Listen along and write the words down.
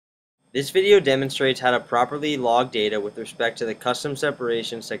This video demonstrates how to properly log data with respect to the Custom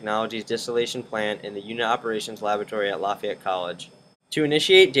Separations Technologies distillation plant in the Unit Operations Laboratory at Lafayette College. To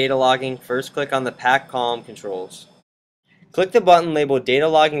initiate data logging, first click on the Pack column controls. Click the button labeled Data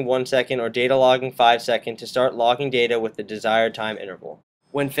Logging 1 second or Data Logging 5 second to start logging data with the desired time interval.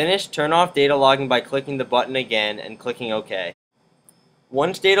 When finished, turn off data logging by clicking the button again and clicking OK.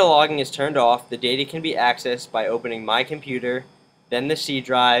 Once data logging is turned off, the data can be accessed by opening My Computer, then the C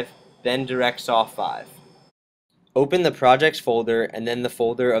drive, then DirectSoft 5. Open the Projects folder and then the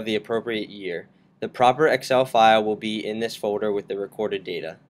folder of the appropriate year. The proper Excel file will be in this folder with the recorded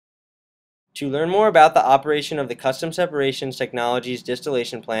data. To learn more about the operation of the Custom Separations Technologies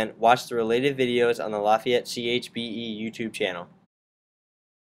distillation plant, watch the related videos on the LafayetteChBE YouTube channel.